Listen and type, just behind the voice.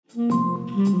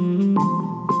Welcome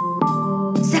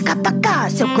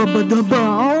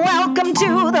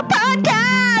to the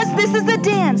podcast. This is the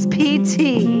Dance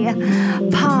PT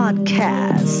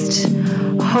podcast,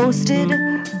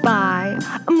 hosted by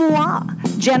moi,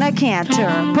 Jenna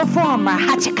Cantor, performer,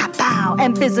 hachikapow,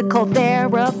 and physical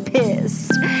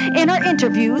therapist. In our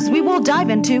interviews, we will dive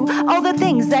into all the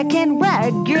things that can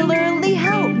regularly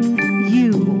help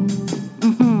you.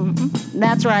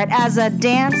 That's right, as a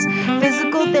dance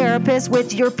physical therapist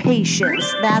with your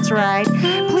patients. That's right.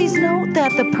 Please note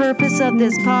that the purpose of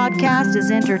this podcast is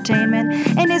entertainment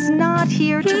and is not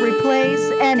here to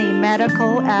replace any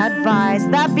medical advice.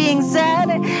 That being said,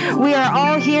 we are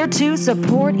all here to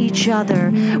support each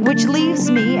other, which leaves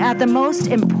me at the most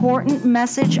important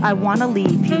message I want to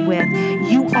leave you with.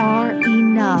 You are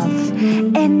enough,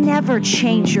 and never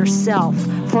change yourself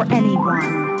for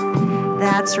anyone.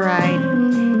 That's right.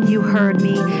 You heard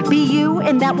me. Be you,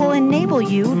 and that will enable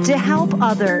you to help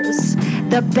others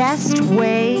the best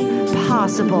way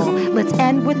possible. Let's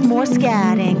end with more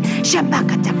scatting.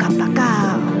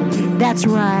 That's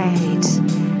right.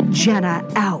 Jenna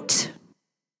out.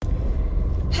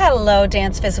 Hello,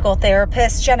 dance physical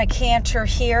therapist. Jenna Cantor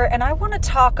here, and I want to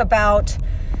talk about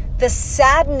the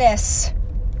sadness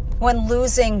when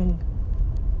losing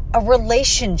a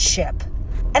relationship.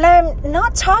 And I'm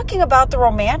not talking about the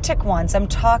romantic ones. I'm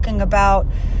talking about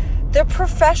the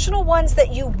professional ones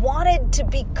that you wanted to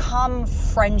become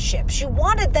friendships. You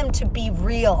wanted them to be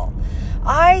real.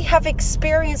 I have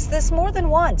experienced this more than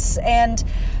once. And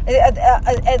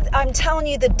I'm telling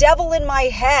you, the devil in my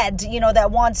head,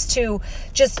 that wants to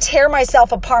just tear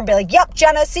myself apart and be like, yep,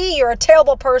 Jenna, see, you're a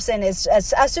terrible person. As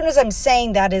soon as I'm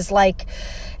saying that is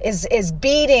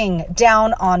beating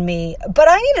down on me. But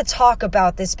I need to talk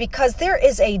about this because there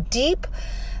is a deep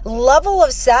level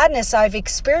of sadness I've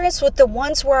experienced with the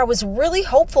ones where I was really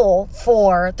hopeful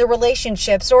for the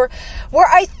relationships, or where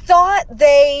I thought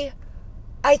they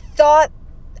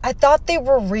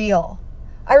were real.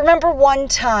 I remember one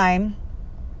time,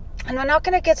 and I'm not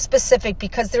going to get specific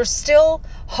because there's still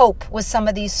hope with some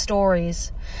of these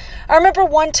stories. I remember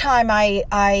one time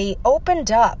I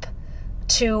opened up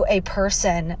to a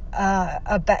person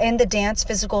in the dance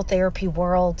physical therapy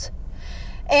world.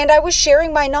 And I was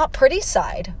sharing my not pretty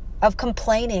side of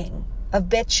complaining, of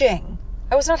bitching.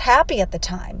 I was not happy at the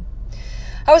time.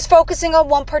 I was focusing on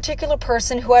one particular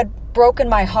person who had broken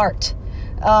my heart.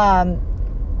 And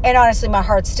honestly, my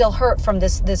heart still hurt from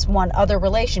this one other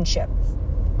relationship.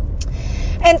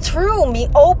 And through me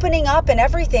opening up and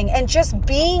everything and just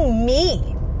being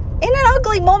me, in an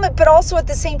ugly moment, but also at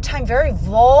the same time, very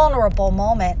vulnerable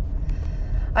moment,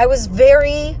 I was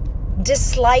very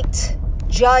disliked,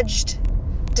 judged,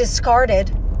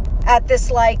 discarded at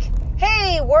this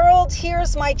hey, world,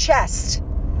 here's my chest.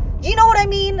 You know what I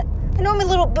mean? I know I'm a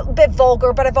little bit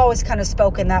vulgar, but I've always kind of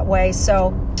spoken that way.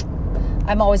 So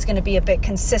I'm always going to be a bit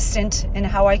consistent in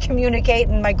how I communicate.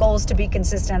 And my goal is to be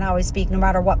consistent in how I speak, no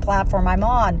matter what platform I'm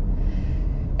on.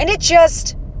 And it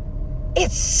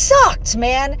sucked,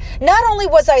 man. Not only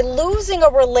was I losing a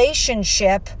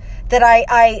relationship that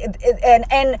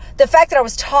and the fact that I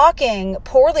was talking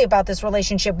poorly about this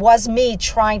relationship was me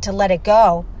trying to let it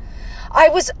go. I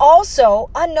was also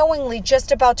unknowingly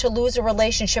just about to lose a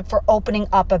relationship for opening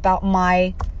up about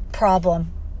my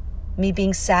problem. Me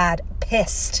being sad,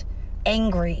 pissed,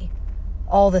 angry,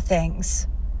 all the things.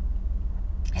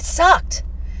 It sucked.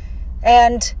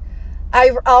 And I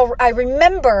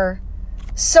remember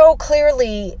so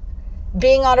clearly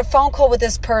being on a phone call with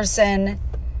this person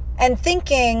and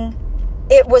thinking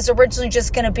it was originally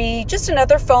just going to be just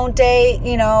another phone day.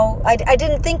 I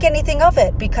didn't think anything of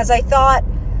it because I thought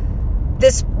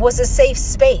this was a safe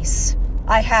space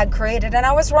I had created, and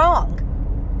I was wrong.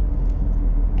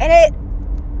 And it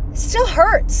still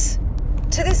hurts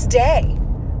to this day.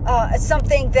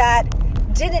 Something that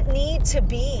didn't need to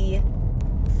be.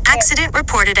 Accident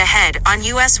reported ahead on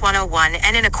US 101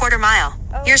 and in a quarter mile.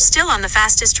 Oh. You're still on the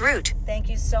fastest route. Thank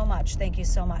you so much. Thank you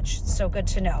so much. So good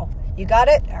to know. You got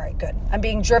it? All right, good. I'm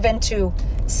being driven to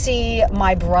see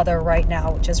my brother right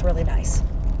now, which is really nice.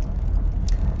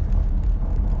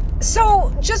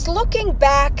 So just looking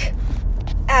back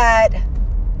at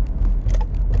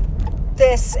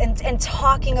this and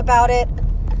talking about it,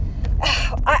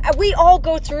 we all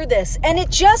go through this, and it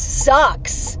just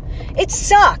sucks. It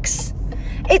sucks.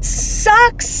 It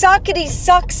sucks, suckity,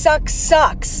 sucks.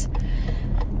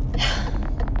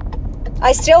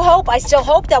 I still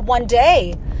hope that one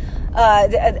day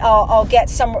I'll get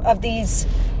some of these,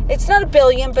 it's not a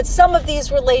billion, but some of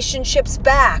these relationships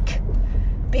back,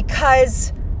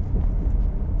 because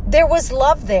there was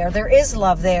love there. There is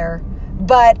love there,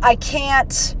 but I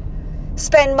can't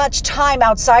spend much time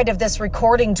outside of this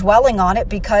recording dwelling on it,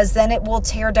 because then it will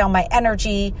tear down my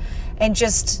energy and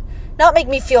just not make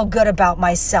me feel good about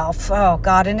myself. Oh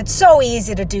God, and it's so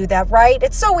easy to do that, right?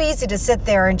 It's so easy to sit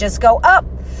there and just go up.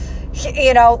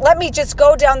 Let me just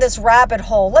go down this rabbit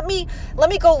hole. Let me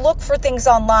go look for things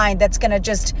online that's going to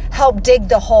just help dig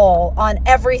the hole on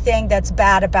everything that's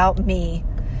bad about me.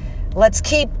 Let's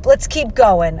keep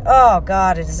going. Oh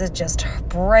God, does it just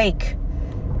break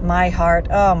my heart?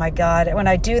 Oh my God. When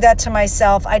I do that to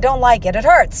myself, I don't like it. It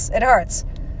hurts. It hurts.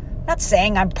 I'm not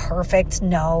saying I'm perfect.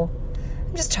 No.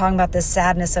 I'm just talking about the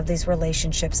sadness of these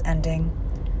relationships ending.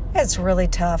 It's really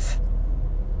tough.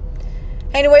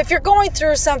 Anyway, if you're going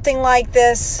through something like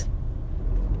this,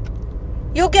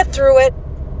 you'll get through it.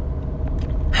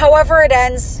 However it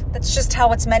ends, that's just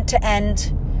how it's meant to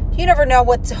end. You never know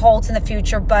what holds in the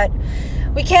future, but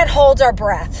we can't hold our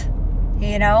breath,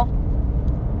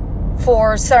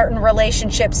 for certain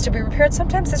relationships to be repaired.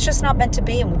 Sometimes it's just not meant to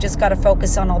be, and we just got to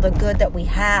focus on all the good that we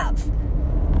have.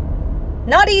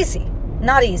 Not easy.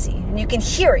 And you can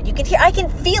hear it. I can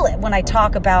feel it when I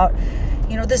talk about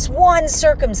this one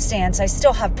circumstance. I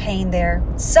still have pain there.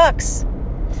 It sucks.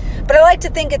 But I like to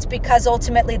think it's because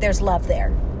ultimately there's love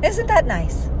there. Isn't that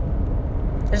nice?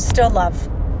 There's still love.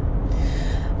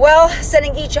 Well,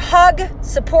 sending each a hug,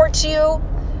 support to you.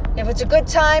 If it's a good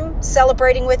time,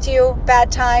 celebrating with you.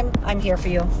 Bad time, I'm here for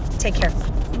you. Take care.